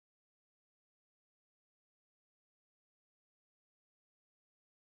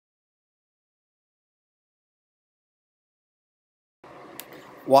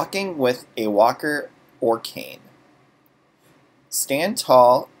Walking with a walker or cane. Stand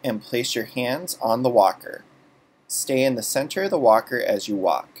tall and place your hands on the walker. Stay in the center of the walker as you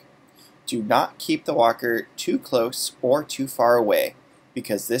walk. Do not keep the walker too close or too far away,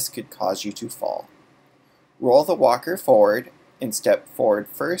 because this could cause you to fall. Roll the walker forward and step forward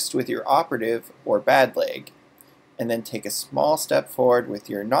first with your operative or bad leg, and then take a small step forward with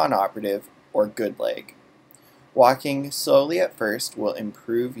your non-operative or good leg. Walking slowly at first will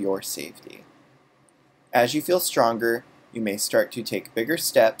improve your safety. As you feel stronger, you may start to take bigger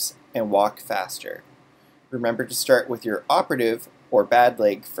steps and walk faster. Remember to start with your operative or bad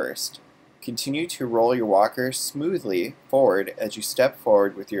leg first. Continue to roll your walker smoothly forward as you step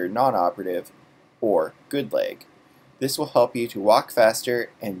forward with your non-operative or good leg. This will help you to walk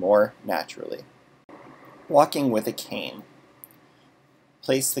faster and more naturally. Walking with a cane.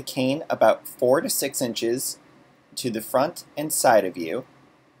 Place the cane about 4 to 6 inches to the front and side of you,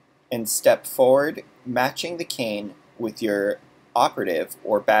 and step forward matching the cane with your operative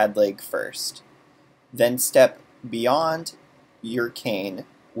or bad leg first. Then step beyond your cane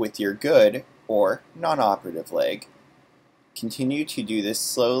with your good or non-operative leg. Continue to do this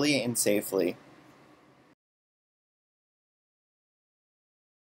slowly and safely